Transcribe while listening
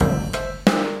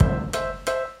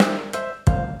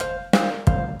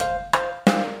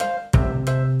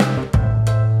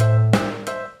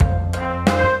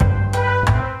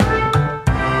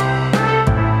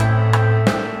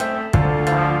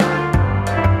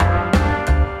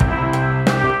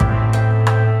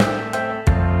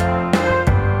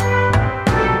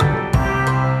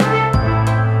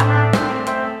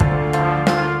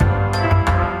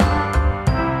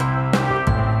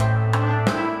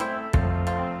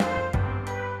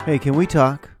Hey, can we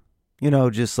talk?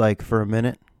 Just like for a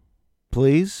minute.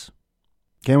 Please?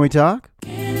 Can we talk?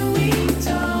 Can we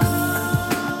talk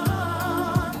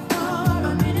for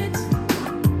a minute?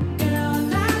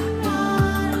 Girl, I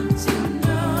want to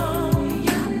know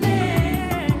your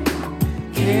name.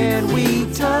 Can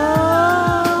we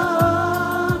talk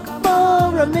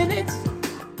for a minute?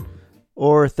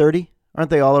 Or 30? Aren't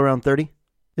they all around 30?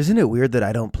 Isn't it weird that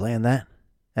I don't plan that?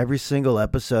 Every single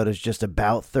episode is just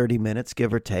about 30 minutes,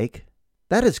 give or take.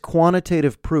 That is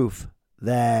quantitative proof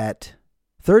that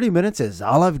 30 minutes is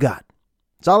all I've got.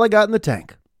 It's all I got in the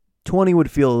tank. 20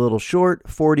 would feel a little short.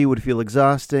 40 would feel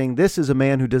exhausting. This is a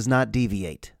man who does not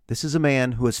deviate. This is a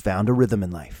man who has found a rhythm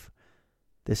in life.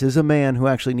 This is a man who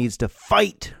actually needs to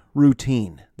fight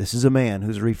routine. This is a man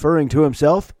who's referring to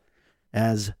himself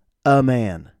as a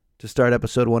man. To start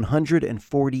episode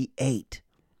 148.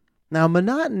 Now,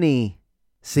 monotony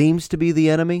seems to be the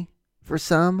enemy for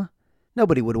some.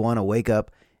 Nobody would want to wake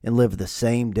up and live the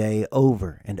same day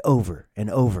over and over and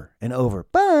over and over.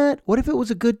 But what if it was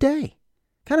a good day?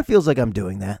 Kind of feels like I'm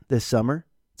doing that this summer.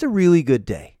 It's a really good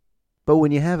day. But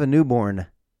when you have a newborn,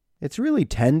 it's really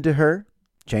tend to her,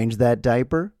 change that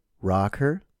diaper, rock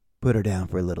her, put her down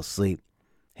for a little sleep,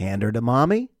 hand her to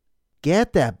mommy,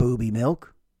 get that booby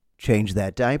milk, change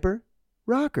that diaper,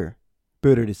 rock her,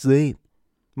 put her to sleep.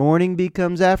 Morning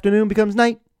becomes afternoon, becomes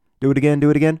night. Do it again, do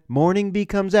it again. Morning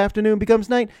becomes afternoon, becomes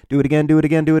night. Do it again, do it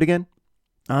again, do it again.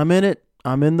 I'm in it.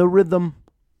 I'm in the rhythm.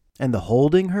 And the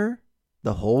holding her?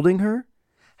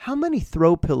 How many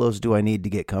throw pillows do I need to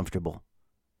get comfortable?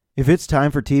 If it's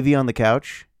time for TV on the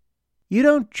couch, you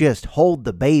don't just hold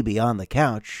the baby on the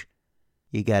couch.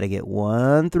 You got to get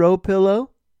one throw pillow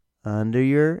under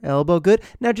your elbow. Good.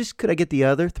 Now could I get the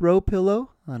other throw pillow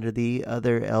under the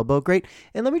other elbow? Great.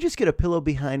 And let me just get a pillow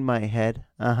behind my head.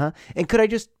 And could I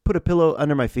just put a pillow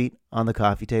under my feet on the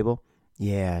coffee table?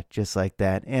 Yeah, just like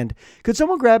that. And could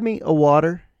someone grab me a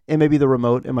water and maybe the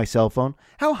remote and my cell phone?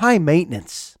 How high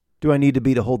maintenance do I need to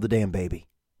be to hold the damn baby?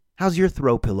 How's your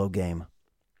throw pillow game?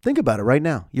 Think about it right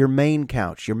now. Your main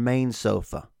couch, your main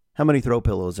sofa. How many throw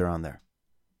pillows are on there?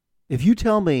 If you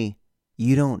tell me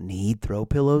you don't need throw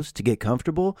pillows to get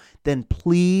comfortable, then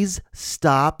please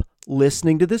stop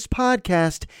listening to this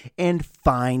podcast and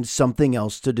find something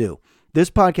else to do.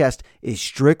 This podcast is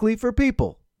strictly for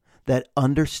people that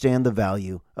understand the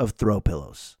value of throw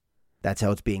pillows. That's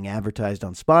how it's being advertised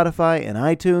on Spotify and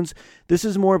iTunes. This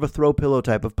is more of a throw pillow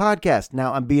type of podcast.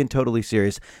 Now, I'm being totally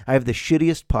serious. I have the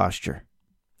shittiest posture,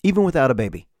 even without a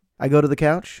baby. I go to the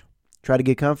couch, try to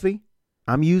get comfy.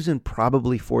 I'm using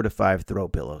probably 4 to 5 throw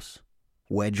pillows.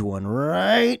 Wedge one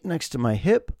right next to my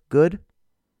hip. Good.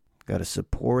 Got to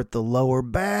support the lower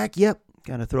back. Yep.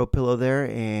 Got to throw a pillow there.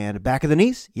 And back of the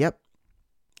knees. Yep.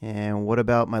 And what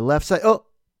about my left side? Oh,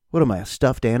 what am I, a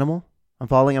stuffed animal? I'm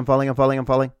falling.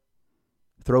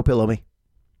 Throw pillow me.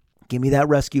 Give me that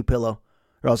rescue pillow,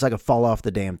 or else I could fall off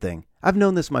the damn thing. I've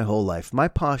known this my whole life. My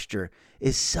posture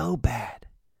is so bad.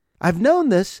 I've known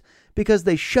this because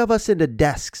they shove us into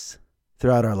desks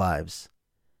throughout our lives.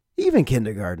 Even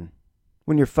kindergarten.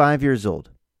 When you're 5 years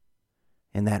old,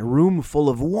 in that room full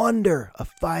of wonder, a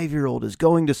 5-year-old is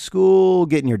going to school,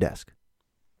 get in your desk.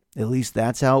 At least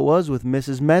that's how it was with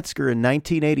Mrs. Metzger in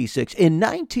 1986. In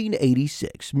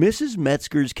 1986, Mrs.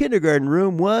 Metzger's kindergarten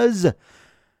room was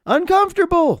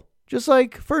uncomfortable. Just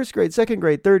like first grade, second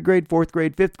grade, third grade, fourth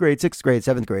grade, fifth grade, sixth grade,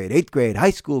 seventh grade, eighth grade,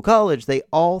 high school, college, they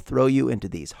all throw you into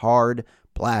these hard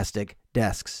plastic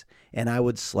desks. And I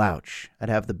would slouch. I'd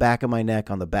have the back of my neck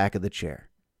on the back of the chair.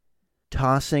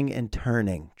 Tossing and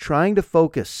turning, trying to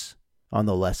focus on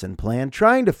the lesson plan,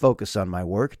 trying to focus on my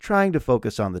work, trying to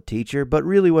focus on the teacher, but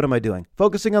really what am I doing?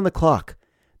 Focusing on the clock,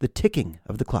 the ticking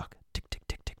of the clock. Tick, tick,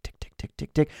 tick, tick, tick, tick, tick,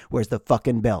 tick, tick. Where's the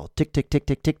fucking bell? Tick, tick, tick,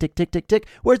 tick, tick, tick, tick, tick, tick.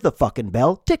 Where's the fucking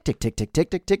bell? Tick, tick, tick, tick, tick,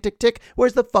 tick, tick, tick, tick.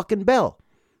 Where's the fucking bell?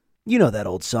 You know that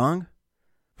old song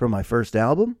from my first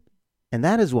album? And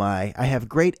that is why I have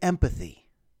great empathy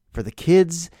for the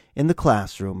kids in the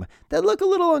classroom that look a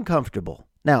little uncomfortable.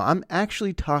 Now, I'm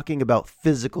actually talking about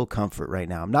physical comfort right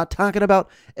now. I'm not talking about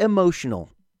emotional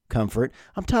comfort.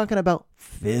 I'm talking about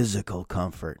physical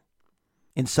comfort.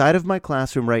 Inside of my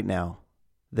classroom right now,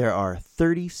 there are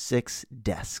 36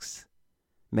 desks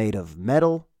made of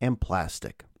metal and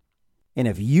plastic. And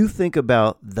if you think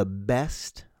about the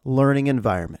best learning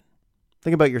environment,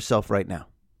 think about yourself right now.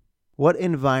 What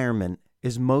environment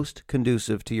is most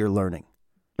conducive to your learning?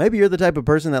 Maybe you're the type of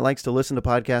person that likes to listen to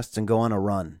podcasts and go on a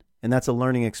run. And that's a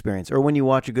learning experience. Or when you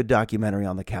watch a good documentary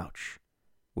on the couch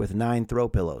with 9 throw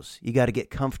pillows, you got to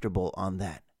get comfortable on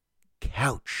that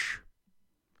couch.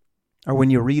 Or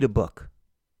when you read a book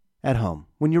at home.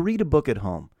 When you read a book at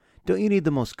home, don't you need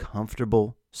the most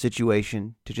comfortable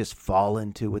situation to just fall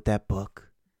into with that book?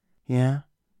 Yeah?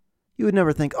 You would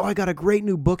never think, oh, I got a great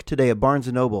new book today at Barnes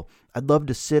 & Noble. I'd love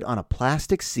to sit on a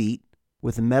plastic seat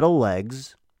with metal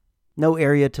legs, no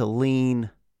area to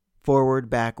lean forward,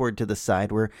 backward, to the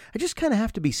side, where I just kind of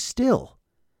have to be still.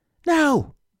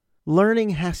 No!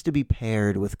 Learning has to be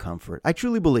paired with comfort. I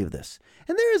truly believe this.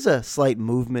 And there is a slight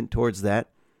movement towards that.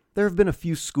 There have been a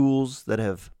few schools that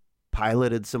have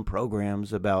piloted some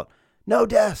programs about no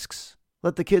desks,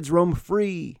 let the kids roam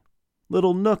free,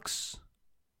 little nooks,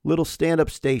 little stand-up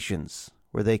stations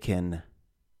where they can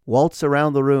waltz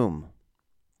around the room.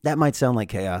 That might sound like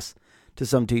chaos to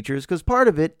some teachers because part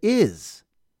of it is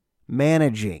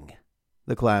managing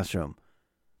the classroom.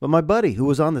 But my buddy who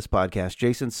was on this podcast,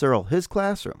 Jason Searle, his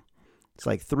classroom, it's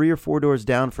like 3 or 4 doors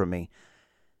down from me.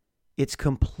 It's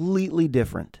completely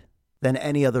different than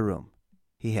any other room.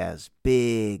 He has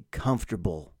big,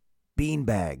 comfortable bean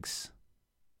bags.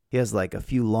 He has like a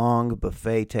few long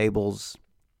buffet tables,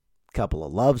 a couple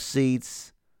of love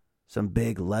seats, some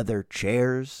big leather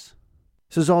chairs.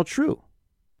 This is all true.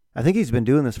 I think he's been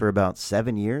doing this for about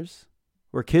 7 years,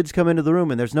 where kids come into the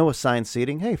room and there's no assigned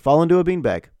seating. Hey, fall into a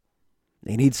beanbag.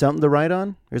 You need something to write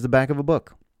on? Here's the back of a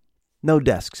book. No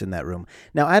desks in that room.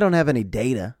 Now, I don't have any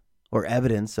data or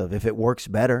evidence of if it works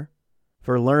better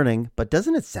for learning, but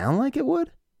doesn't it sound like it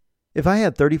would? If I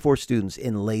had 34 students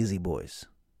in Lazy Boys,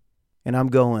 and I'm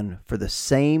going for the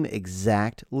same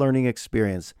exact learning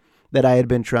experience that I had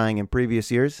been trying in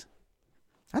previous years,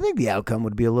 I think the outcome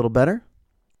would be a little better.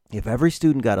 If every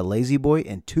student got a Lazy Boy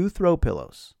and 2 throw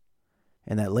pillows,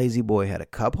 and that Lazy Boy had a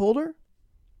cup holder,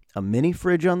 a mini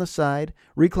fridge on the side,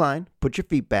 recline, put your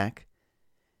feet back,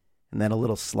 and then a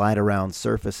little slide around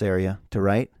surface area to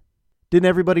write, didn't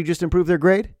everybody just improve their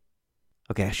grade?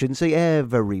 Okay, I shouldn't say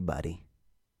everybody.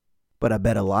 But I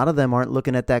bet a lot of them aren't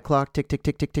looking at that clock. Tick, tick,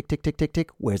 tick, tick, tick, tick, tick, tick, tick.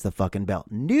 Where's the fucking bell?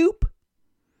 Nope.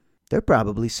 They're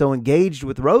probably so engaged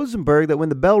with Rosenberg that when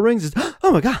the bell rings, it's,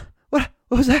 oh my God, what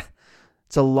was that?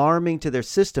 It's alarming to their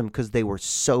system because they were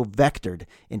so vectored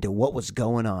into what was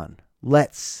going on.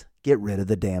 Let's get rid of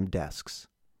the damn desks.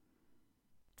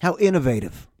 How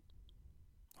innovative.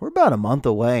 We're about a month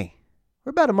away.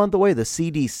 The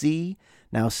CDC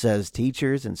now says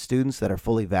teachers and students that are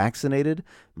fully vaccinated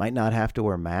might not have to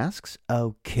wear masks.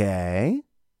 Okay.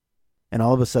 And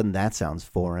all of a sudden that sounds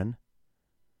foreign.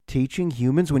 Teaching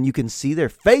humans when you can see their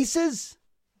faces?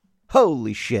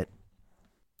 Holy shit.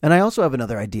 And I also have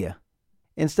another idea.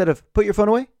 Instead of put your phone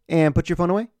away and put your phone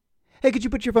away. Hey, could you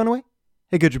put your phone away?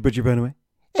 Hey, could you put your phone away?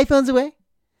 Hey, phone's away.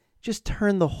 Just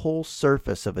turn the whole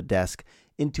surface of a desk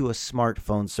into a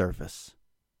smartphone surface.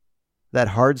 That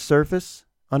hard surface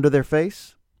under their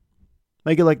face,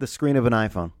 make it like the screen of an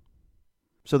iPhone.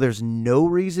 So there's no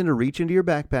reason to reach into your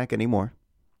backpack anymore.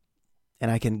 And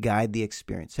I can guide the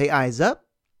experience. Hey, eyes up.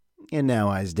 And now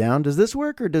eyes down. Does this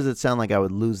work or does it sound like I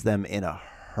would lose them in a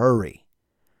hurry?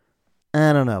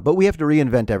 I don't know. But we have to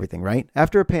reinvent everything, right?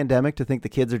 After a pandemic, to think the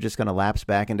kids are just going to lapse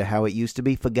back into how it used to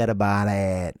be, forget about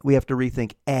it. We have to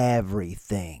rethink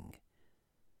everything.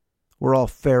 We're all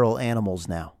feral animals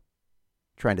now.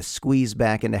 Trying to squeeze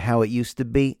back into how it used to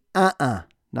be. Not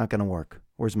going to work.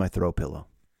 Where's my throw pillow?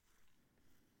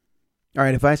 All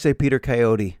right, if I say Peter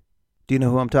Coyote, do you know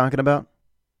who I'm talking about?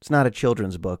 It's not a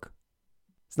children's book.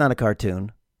 It's not a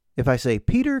cartoon. If I say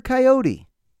Peter Coyote,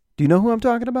 do you know who I'm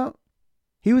talking about?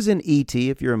 He was in E.T.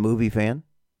 if you're a movie fan.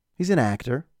 He's an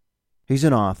actor. He's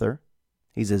an author.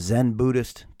 He's a Zen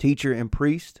Buddhist teacher and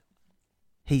priest.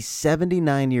 He's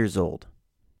 79 years old,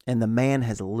 and the man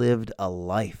has lived a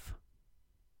life.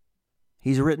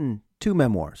 He's written 2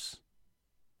 memoirs,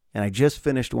 and I just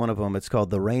finished one of them. It's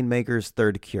called The Rainmaker's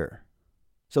Third Cure.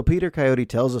 So Peter Coyote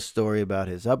tells a story about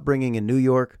his upbringing in New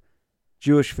York.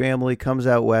 Jewish family, comes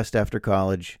out west after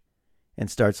college and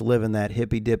starts living that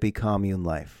hippy-dippy commune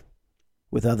life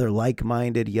with other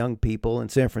like-minded young people in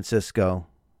San Francisco,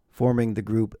 forming the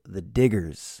group The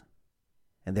Diggers.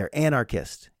 And they're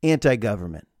anarchist,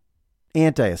 anti-government,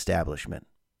 anti-establishment.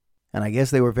 And I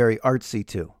guess they were very artsy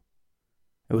too.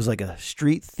 It was like a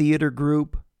street theater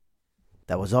group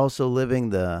that was also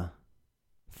living the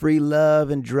free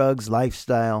love and drugs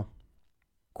lifestyle,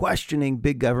 questioning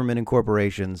big government and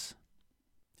corporations,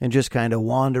 and just kind of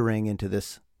wandering into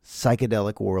this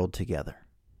psychedelic world together.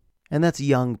 And that's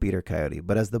young Peter Coyote.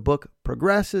 But as the book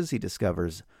progresses, he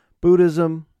discovers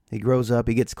Buddhism. He grows up.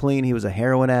 He gets clean. He was a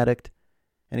heroin addict.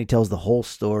 And he tells the whole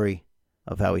story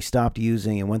of how he stopped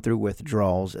using and went through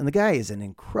withdrawals. And the guy is an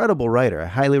incredible writer. I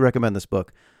highly recommend this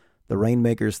book, The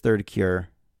Rainmaker's Third Cure.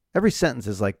 Every sentence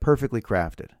is like perfectly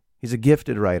crafted. He's a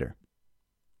gifted writer.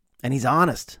 And he's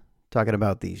honest, talking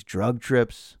about these drug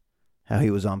trips, how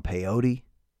he was on peyote,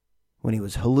 when he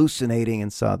was hallucinating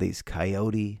and saw these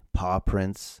coyote paw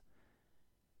prints.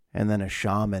 And then a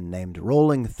shaman named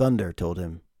Rolling Thunder told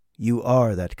him, "You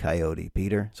are that coyote,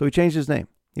 Peter." So he changed his name.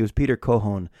 He was Peter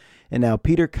Cohon. And now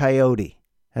Peter Coyote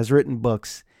has written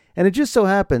books. And it just so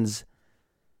happens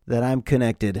that I'm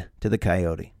connected to the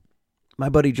coyote. My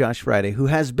buddy Josh Friday, who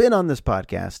has been on this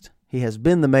podcast, he has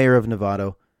been the mayor of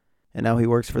Novato, and now he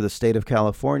works for the state of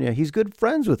California. He's good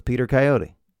friends with Peter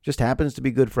Coyote. Just happens to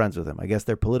be good friends with him. I guess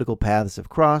their political paths have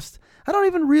crossed. I don't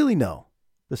even really know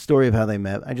the story of how they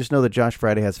met. I just know that Josh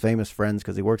Friday has famous friends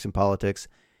because he works in politics,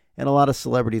 and a lot of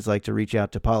celebrities like to reach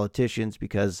out to politicians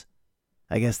because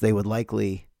I guess they would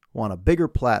likely want a bigger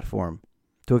platform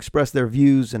to express their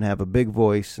views and have a big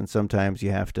voice, and sometimes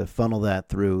you have to funnel that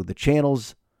through the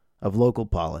channels of local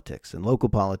politics and local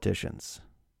politicians.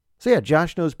 So yeah,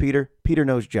 Josh knows Peter, Peter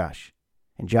knows Josh,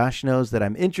 and Josh knows that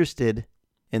I'm interested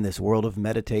in this world of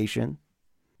meditation.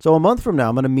 So a month from now,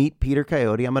 I'm going to meet Peter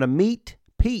Coyote. I'm going to meet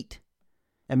Pete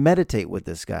and meditate with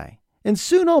this guy. And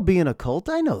soon I'll be in a cult.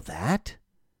 I know that.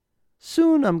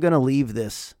 Soon I'm going to leave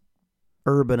this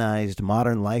urbanized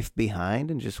modern life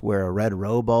behind and just wear a red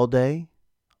robe all day.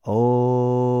 Om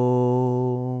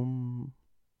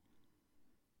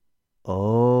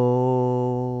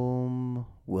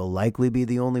will likely be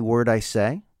the only word I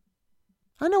say.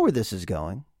 I know where this is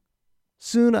going.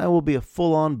 Soon I will be a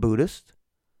full-on Buddhist,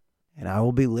 and I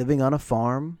will be living on a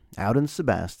farm out in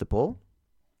Sebastopol.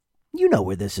 You know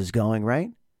where this is going, right?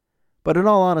 But in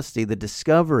all honesty, the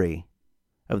discovery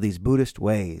of these Buddhist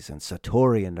ways and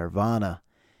Satori and Nirvana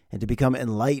and to become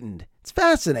enlightened, it's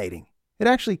fascinating. It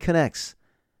actually connects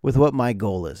with what my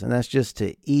goal is, and that's just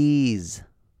to ease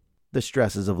the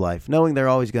stresses of life, knowing they're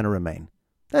always going to remain.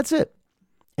 That's it.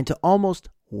 And to almost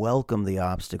welcome the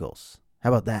obstacles. How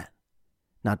about that?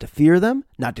 Not to fear them,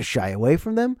 not to shy away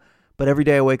from them, but every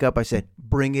day I wake up, I said,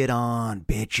 bring it on,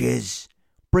 bitches.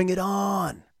 Bring it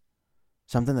on.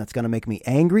 Something that's going to make me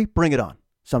angry, bring it on.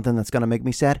 Something that's going to make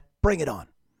me sad, bring it on.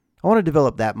 I want to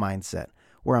develop that mindset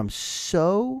where I'm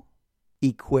so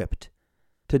equipped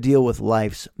to deal with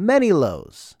life's many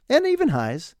lows and even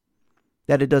highs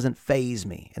that it doesn't faze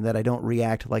me and that I don't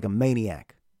react like a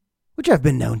maniac, which I've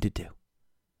been known to do.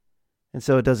 And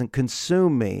so it doesn't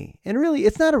consume me. And really,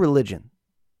 it's not a religion.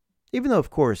 Even though, of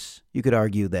course, you could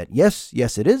argue that, yes,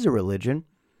 it is a religion.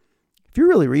 If you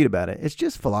really read about it, it's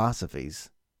just philosophies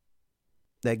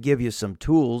that give you some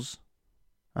tools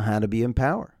on how to be in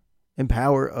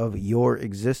power of your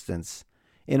existence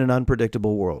in an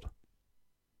unpredictable world.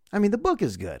 I mean, the book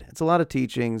is good. It's a lot of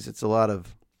teachings. It's a lot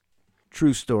of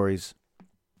true stories.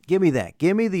 Give me that.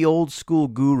 Give me the old school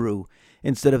guru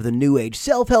instead of the new age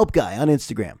self-help guy on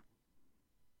Instagram.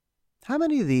 How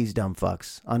many of these dumb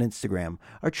fucks on Instagram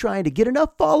are trying to get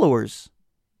enough followers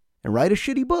and write a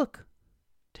shitty book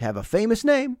to have a famous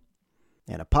name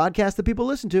and a podcast that people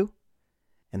listen to,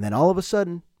 and then all of a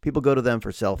sudden people go to them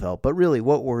for self-help? But really,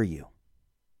 what were you?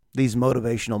 These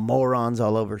motivational morons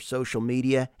all over social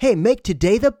media. Hey, make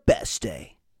today the best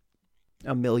day.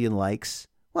 1 million likes.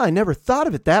 Well, I never thought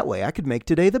of it that way. I could make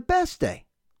today the best day.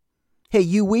 Hey,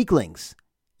 you weaklings.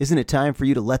 Isn't it time for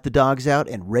you to let the dogs out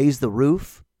and raise the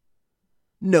roof?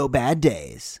 No bad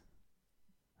days.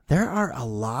 There are a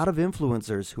lot of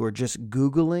influencers who are just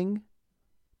Googling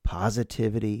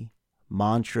positivity,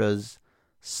 mantras,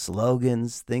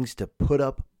 slogans, things to put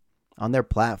up on their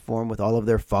platform with all of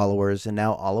their followers, and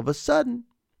now all of a sudden,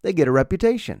 they get a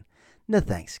reputation. No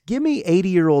thanks. Give me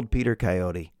 80-year-old Peter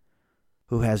Coyote,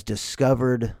 who has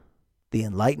discovered the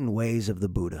enlightened ways of the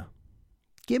Buddha.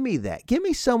 Give me that. Give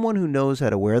me someone who knows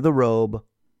how to wear the robe,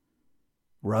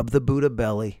 rub the Buddha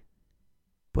belly,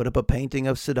 put up a painting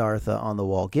of Siddhartha on the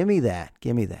wall. Give me that.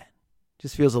 Give me that.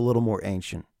 Just feels a little more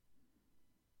ancient.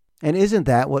 And isn't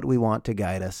that what we want to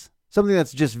guide us? Something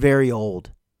that's just very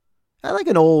old. I like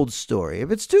an old story.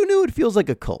 If it's too new, it feels like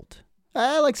a cult.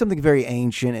 I like something very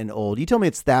ancient and old. You tell me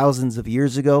it's thousands of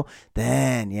years ago,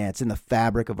 then, yeah, it's in the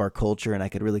fabric of our culture, and I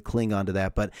could really cling on to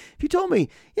that. But if you told me,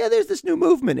 yeah, there's this new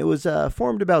movement. It was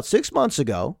formed about 6 months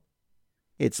ago.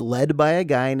 It's led by a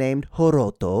guy named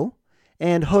Horoto,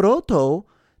 and Horoto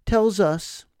tells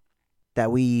us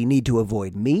that we need to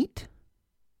avoid meat,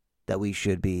 that we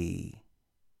should be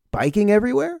biking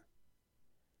everywhere,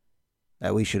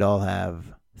 that we should all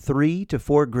have 3 to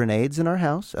 4 grenades in our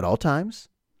house at all times,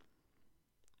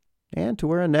 and to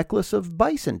wear a necklace of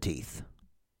bison teeth.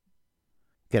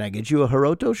 Can I get you a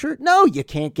Hiroto shirt? No, you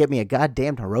can't get me a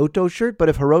goddamn Hiroto shirt. But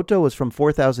if Hiroto was from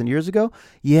 4,000 years ago,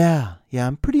 yeah,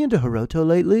 I'm pretty into Hiroto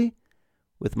lately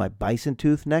with my bison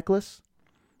tooth necklace.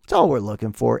 It's all we're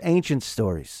looking for, ancient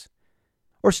stories.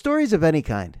 Or stories of any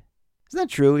kind. Isn't that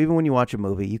true? Even when you watch a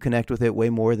movie, you connect with it way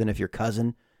more than if your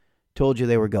cousin told you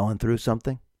they were going through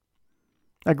something?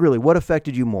 Like, really, what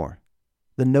affected you more?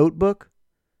 The Notebook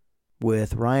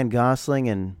with Ryan Gosling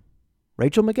and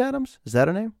Rachel McAdams? Is that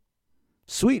her name?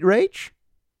 Sweet Rach?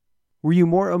 Were you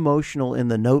more emotional in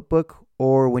The Notebook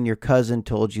or when your cousin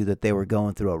told you that they were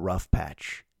going through a rough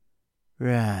patch?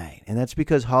 Right, and that's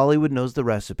because Hollywood knows the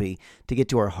recipe to get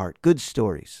to our heart. Good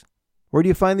stories. Where do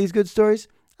you find these good stories?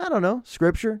 I don't know.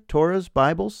 Scripture, Torahs,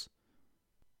 Bibles,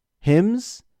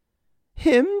 hymns?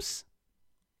 Hymns?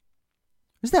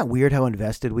 Isn't that weird how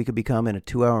invested we could become in a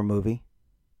 2-hour movie?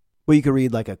 Well, you could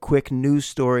read like a quick news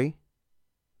story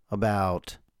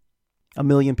about 1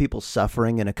 million people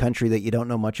suffering in a country that you don't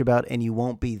know much about, and you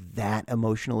won't be that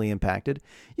emotionally impacted.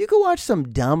 You could watch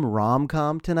some dumb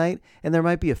rom-com tonight, and there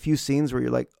might be a few scenes where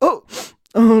you're like, oh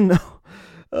no.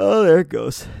 Oh, there it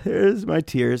goes. There's my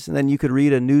tears. And then you could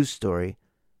read a news story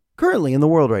currently in the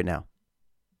world right now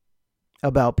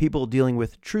about people dealing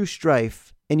with true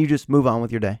strife, and you just move on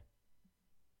with your day.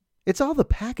 It's all the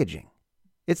packaging.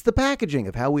 It's the packaging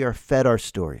of how we are fed our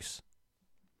stories.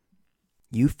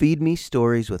 You feed me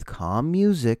stories with calm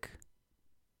music,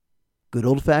 good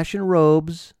old-fashioned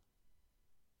robes,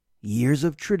 years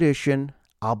of tradition.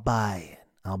 I'll buy it.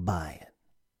 I'll buy it.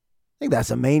 I think that's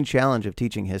the main challenge of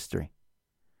teaching history.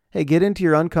 Hey, get into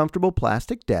your uncomfortable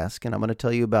plastic desk, and I'm going to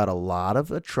tell you about a lot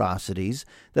of atrocities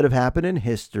that have happened in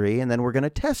history, and then we're going to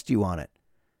test you on it.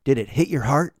 Did it hit your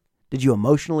heart? Did you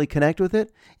emotionally connect with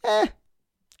it?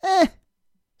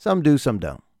 Some do, some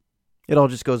don't. It all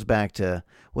just goes back to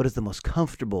what is the most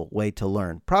comfortable way to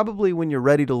learn. Probably when you're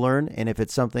ready to learn, and if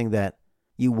it's something that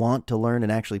you want to learn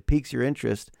and actually piques your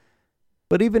interest.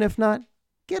 But even if not,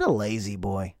 get a lazy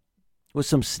boy with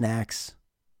some snacks.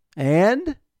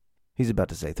 And he's about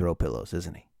to say throw pillows,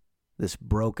 isn't he? This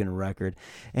broken record.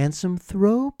 And some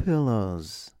throw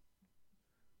pillows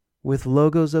with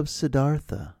logos of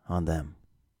Siddhartha on them.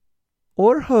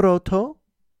 Or Horoto,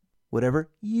 whatever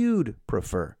you'd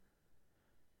prefer.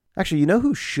 Actually, you know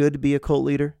who should be a cult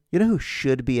leader? You know who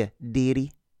should be a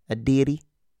deity? A deity?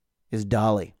 Is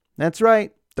Dolly. That's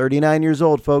right. 39 years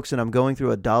old, folks, and I'm going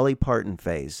through a Dolly Parton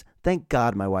phase. Thank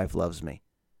God my wife loves me.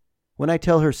 When I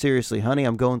tell her, seriously, honey,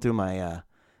 I'm going through my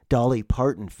Dolly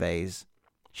Parton phase,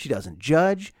 she doesn't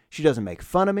judge. She doesn't make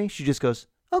fun of me. She just goes,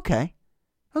 okay.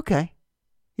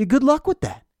 You good luck with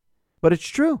that. But it's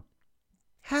true.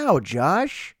 How,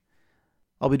 Josh?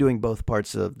 I'll be doing both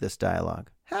parts of this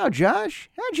dialogue. How, Josh?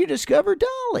 How'd you discover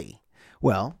Dolly?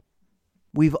 Well,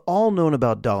 we've all known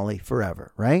about Dolly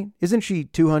forever, right? Isn't she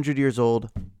 200 years old?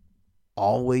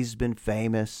 Always been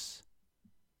famous.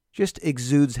 Just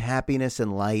exudes happiness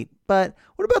and light. But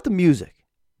what about the music?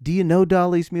 Do you know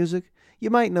Dolly's music? You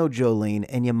might know Jolene,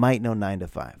 and you might know 9 to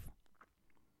 5.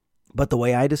 But the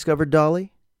way I discovered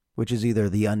Dolly, which is either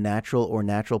the unnatural or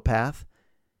natural path,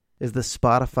 is the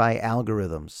Spotify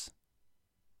algorithms.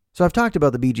 So I've talked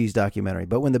about the Bee Gees documentary,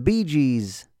 but when the Bee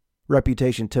Gees'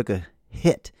 reputation took a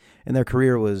hit and their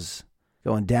career was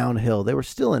going downhill, they were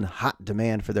still in hot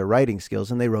demand for their writing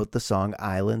skills, and they wrote the song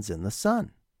Islands in the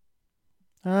Sun.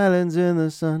 Islands in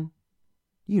the Sun.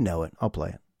 You know it. I'll play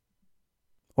it.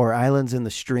 Or Islands in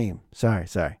the Stream. Sorry.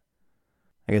 I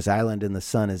guess Island in the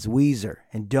Sun is Weezer.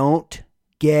 And don't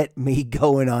get me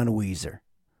going on Weezer.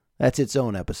 That's its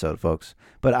own episode, folks.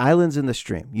 But Islands in the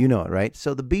Stream, you know it, right?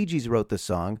 So the Bee Gees wrote the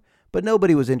song, but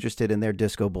nobody was interested in their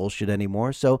disco bullshit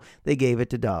anymore, so they gave it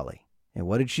to Dolly. And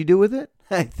what did she do with it?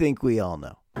 I think we all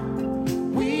know.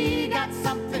 We got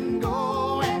something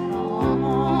going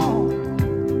on.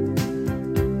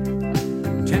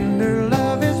 Tender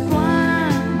love is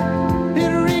blind. It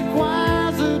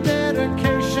requires a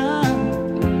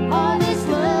dedication. All this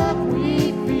love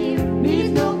we feel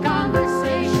needs no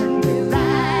conversation. We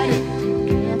ride it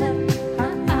together,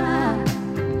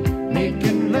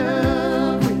 making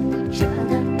love with each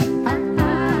other.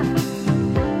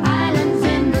 Islands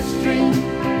in the stream,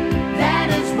 that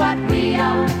is what we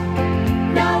are.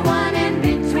 No one in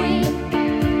between.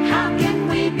 How can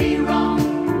we be wrong?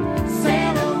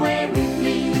 Sail away with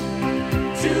me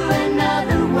to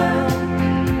another world,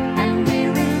 and we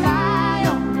rely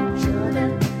on each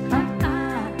other.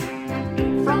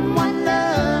 From one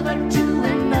lover to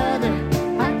another.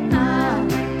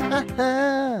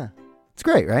 It's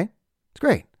great, right? It's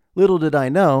great. Little did I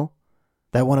know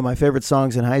that one of my favorite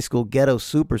songs in high school, Ghetto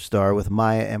Superstar with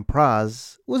Maya and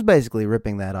Praz, was basically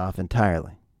ripping that off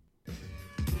entirely.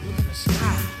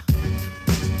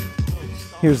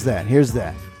 Here's that.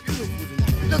 Ghetto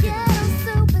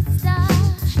superstar,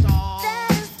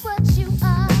 that is what you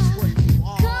are.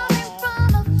 Coming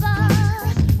from afar,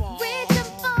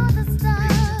 reaching for the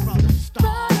stars.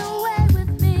 Run away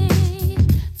with me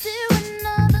to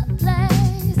another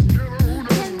place.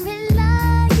 Can rely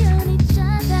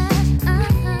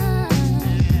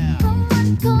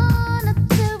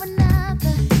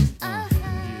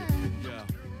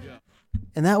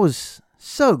And that was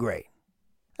so great.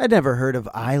 I'd never heard of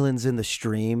Islands in the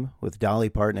Stream with Dolly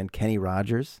Parton and Kenny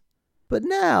Rogers. But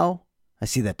now I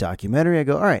see that documentary. I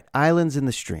go, all right, Islands in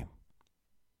the Stream.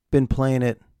 Been playing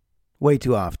it way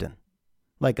too often.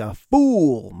 Like a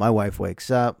fool, my wife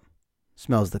wakes up,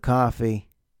 smells the coffee,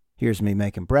 hears me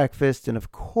making breakfast, and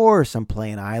of course I'm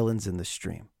playing Islands in the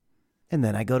Stream. And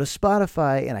then I go to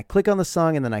Spotify, and I click on the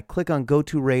song, and then I click on Go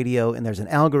To Radio, and there's an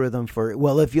algorithm for,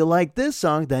 well, if you like this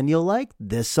song, then you'll like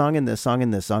this song, and this song,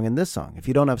 and this song, and this song. If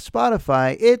you don't have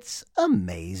Spotify, it's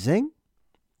amazing.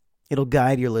 It'll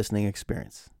guide your listening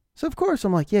experience. So, of course,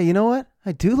 I'm like, yeah, you know what?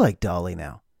 I do like Dolly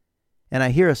now. And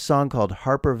I hear a song called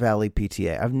Harper Valley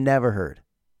PTA. I've never heard.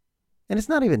 And it's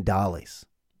not even Dolly's.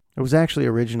 It was actually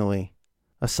originally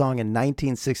a song in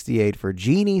 1968 for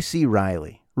Jeannie C.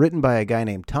 Riley, written by a guy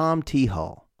named Tom T.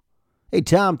 Hall. Hey,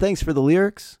 Tom, thanks for the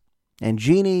lyrics. And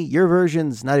Jeannie, your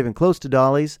version's not even close to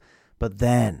Dolly's. But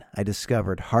then I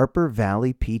discovered Harper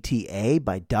Valley PTA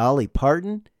by Dolly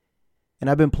Parton, and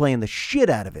I've been playing the shit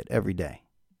out of it every day.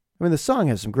 I mean, the song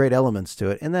has some great elements to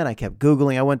it, and then I kept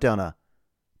Googling. I went down a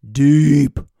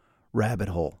deep rabbit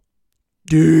hole.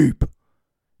 Deep.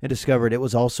 And discovered it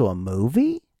was also a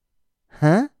movie?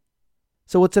 Huh?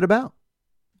 So what's it about?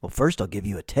 Well, first I'll give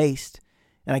you a taste.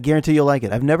 And I guarantee you'll like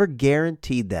it. I've never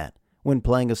guaranteed that when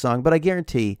playing a song, but I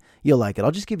guarantee you'll like it. I'll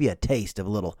just give you a taste of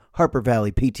a little Harper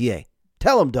Valley PTA.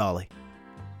 Tell 'em, Dolly.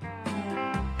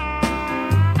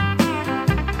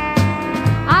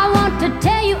 I want to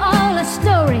tell you all a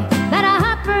story about a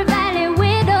Harper Valley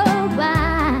widow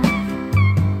wife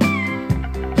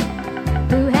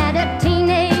who had a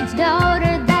teenage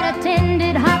daughter that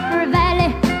attended Harper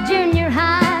Valley Junior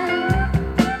High.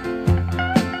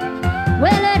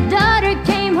 Well, her daughter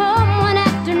came home one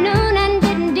afternoon and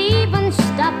didn't even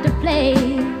stop to play.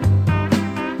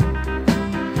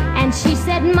 And she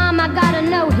said, Mom, I got a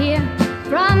note here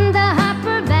from the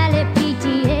Harper Valley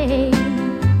PTA.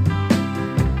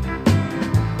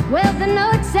 Well, the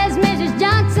note says, Mrs.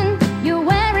 Johnson, you're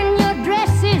wearing your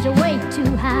dresses way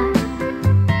too high.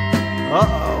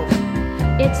 Uh-oh.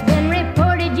 It's been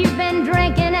reported you've been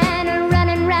drinking and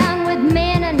running around with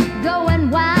men and going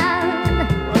wild.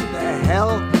 What the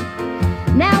hell?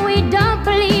 Now we don't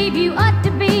believe you ought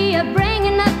to be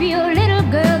bringing up your little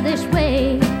girl this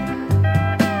way.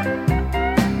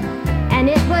 And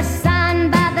it was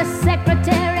signed by the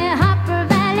secretary, Harper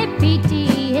Valley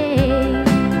PTA.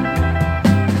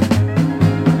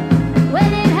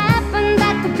 Well, it happened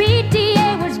that the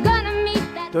PTA was gonna meet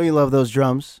that. Don't you love those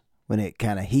drums? When it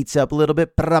kind of heats up a little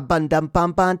bit. And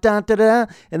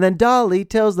then Dolly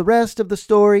tells the rest of the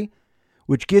story,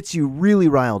 which gets you really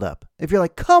riled up. If you're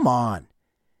like, come on.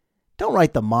 Don't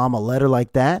write the mom a letter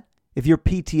like that. If your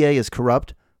PTA is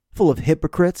corrupt, full of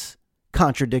hypocrites,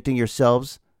 contradicting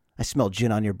yourselves. I smell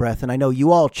gin on your breath, and I know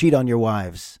you all cheat on your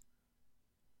wives.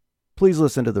 Please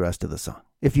listen to the rest of the song,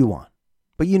 if you want.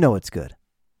 But you know it's good.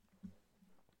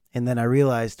 And then I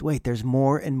realized, wait, there's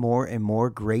more and more and more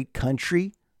great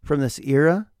country from this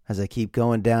era as I keep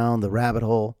going down the rabbit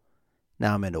hole.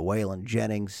 Now I'm into Waylon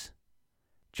Jennings,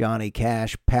 Johnny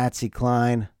Cash, Patsy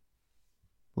Cline,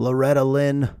 Loretta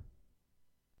Lynn,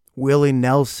 Willie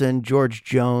Nelson, George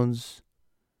Jones.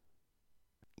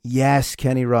 Yes,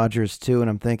 Kenny Rogers too. And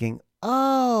I'm thinking,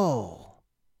 oh,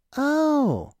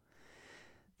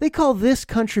 they call this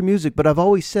country music, but I've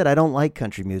always said I don't like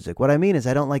country music. What I mean is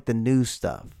I don't like the new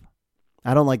stuff.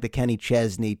 I don't like the Kenny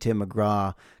Chesney, Tim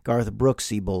McGraw, Garth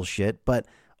Brooksy bullshit, but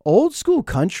old school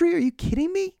country? Are you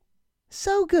kidding me?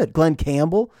 So good. Glenn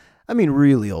Campbell? I mean,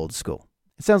 really old school.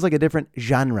 It sounds like a different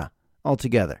genre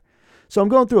altogether. So I'm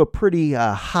going through a pretty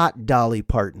hot Dolly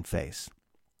Parton phase.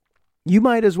 You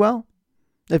might as well.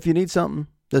 If you need something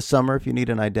this summer, if you need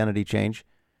an identity change,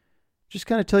 just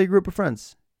kind of tell your group of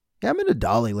friends, yeah, I'm into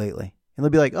Dolly lately. And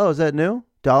they'll be like, oh, is that new?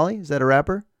 Dolly? Is that a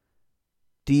rapper?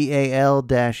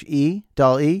 D-A-L-E,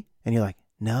 Dolly? And you're like,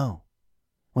 no.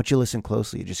 Once you listen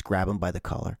closely, you just grab them by the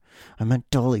collar. I meant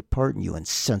Dolly Parton, you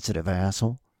insensitive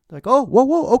asshole. They're like, oh,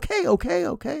 whoa,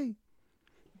 okay.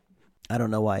 I don't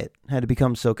know why it had to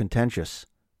become so contentious.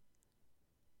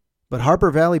 But Harper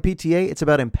Valley PTA, it's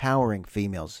about empowering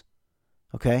females.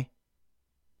 Okay?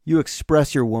 You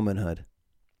express your womanhood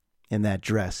in that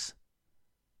dress.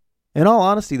 In all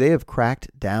honesty, they have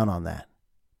cracked down on that.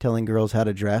 Telling girls how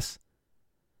to dress.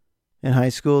 In high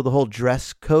school, the whole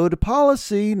dress code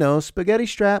policy, no spaghetti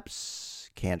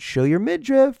straps, can't show your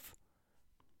midriff.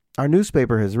 Our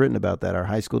newspaper has written about that, our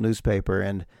high school newspaper,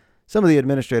 and some of the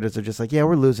administrators are just like, yeah,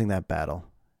 we're losing that battle.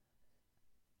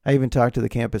 I even talked to the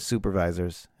campus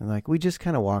supervisors, and like, we just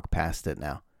kind of walk past it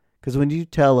now. Because when you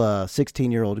tell a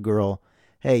 16-year-old girl,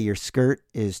 hey, your skirt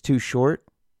is too short,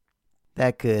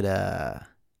 that could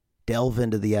delve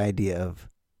into the idea of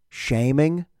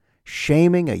shaming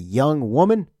a young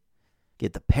woman,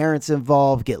 get the parents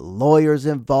involved, get lawyers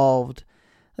involved.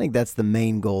 I think that's the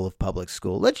main goal of public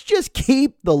school. Let's just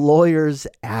keep the lawyers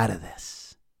out of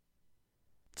this.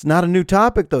 It's not a new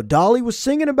topic, though. Dolly was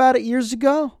singing about it years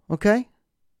ago, okay?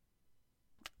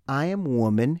 I am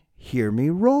woman, hear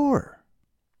me roar.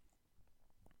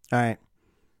 All right.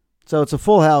 So it's a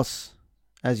full house,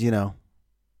 as you know.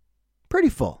 Pretty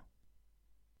full.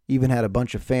 Even had a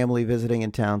bunch of family visiting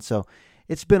in town, so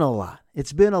it's been a lot.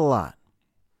 It's been a lot.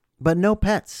 But no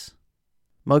pets.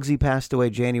 Muggsy passed away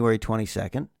January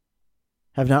 22nd.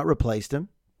 Have not replaced him.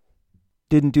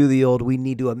 Didn't do the old, we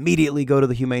need to immediately go to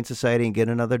the Humane Society and get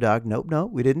another dog.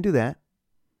 Nope, we didn't do that.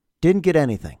 Didn't get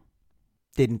anything.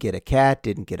 Didn't get a cat,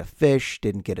 didn't get a fish,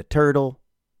 didn't get a turtle.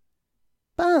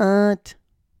 But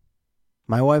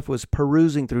my wife was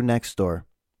perusing through Nextdoor,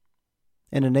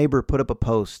 and a neighbor put up a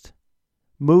post.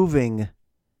 Moving,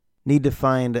 need to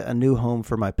find a new home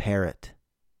for my parrot.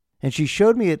 And she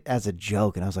showed me it as a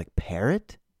joke, and I was like,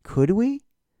 parrot? Could we?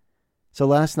 So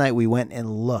last night we went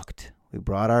and looked. We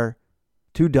brought our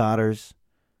 2 daughters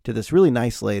to this really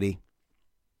nice lady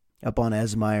up on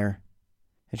Esmire.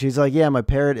 And she's like, yeah, my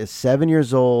parrot is 7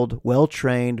 years old,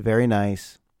 well-trained, very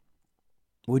nice.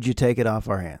 Would you take it off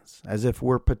our hands? As if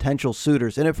we're potential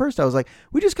suitors. And at first I was like,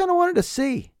 we just kind of wanted to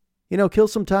see, kill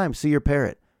some time, see your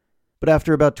parrot. But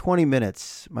after about 20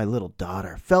 minutes, my little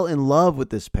daughter fell in love with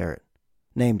this parrot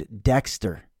named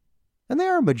Dexter. And they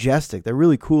are majestic. They're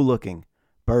really cool looking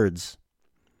birds.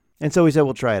 And so we said,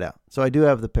 we'll try it out. So I do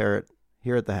have the parrot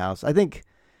here at the house. I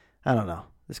don't know.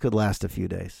 This could last a few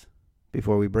days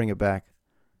before we bring it back.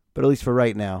 But at least for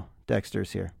right now,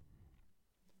 Dexter's here.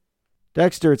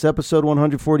 Dexter, it's episode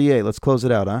 148. Let's close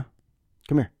it out, huh?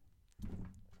 Come here.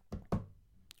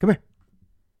 Come here.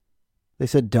 They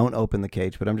said don't open the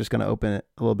cage, but I'm just going to open it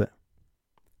a little bit.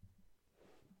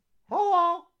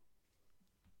 Hello.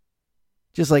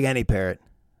 Just like any parrot.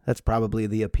 That's probably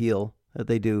the appeal that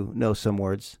they do know some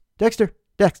words. Dexter.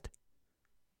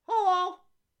 Hello.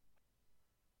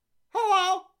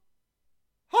 Hello.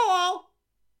 Hello.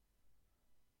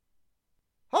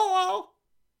 Hello.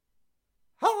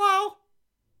 Hello.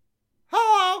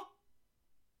 Hello.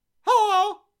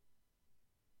 Hello.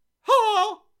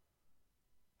 Hello.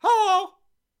 Hello.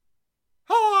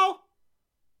 Hello.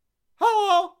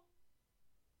 Hello.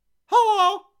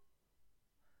 Hello.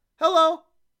 Hello.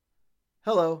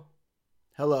 Hello.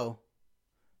 Hello.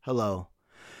 Hello.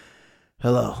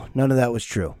 Hello. None of that was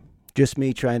true. Just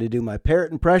me trying to do my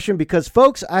parrot impression because,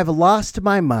 folks, I've lost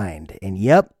my mind. And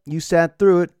yep, you sat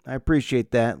through it. I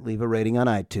appreciate that. Leave a rating on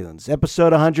iTunes.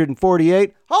 Episode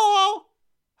 148. Hello.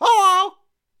 Hello.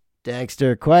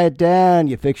 Dexter, quiet down,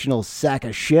 you fictional sack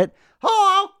of shit.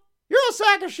 Hello. You're a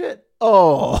sack of shit.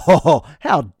 Oh,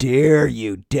 how dare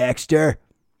you, Dexter.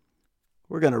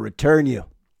 We're going to return you.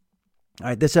 All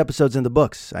right, this episode's in the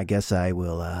books. I guess I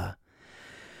will,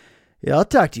 I'll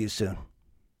talk to you soon.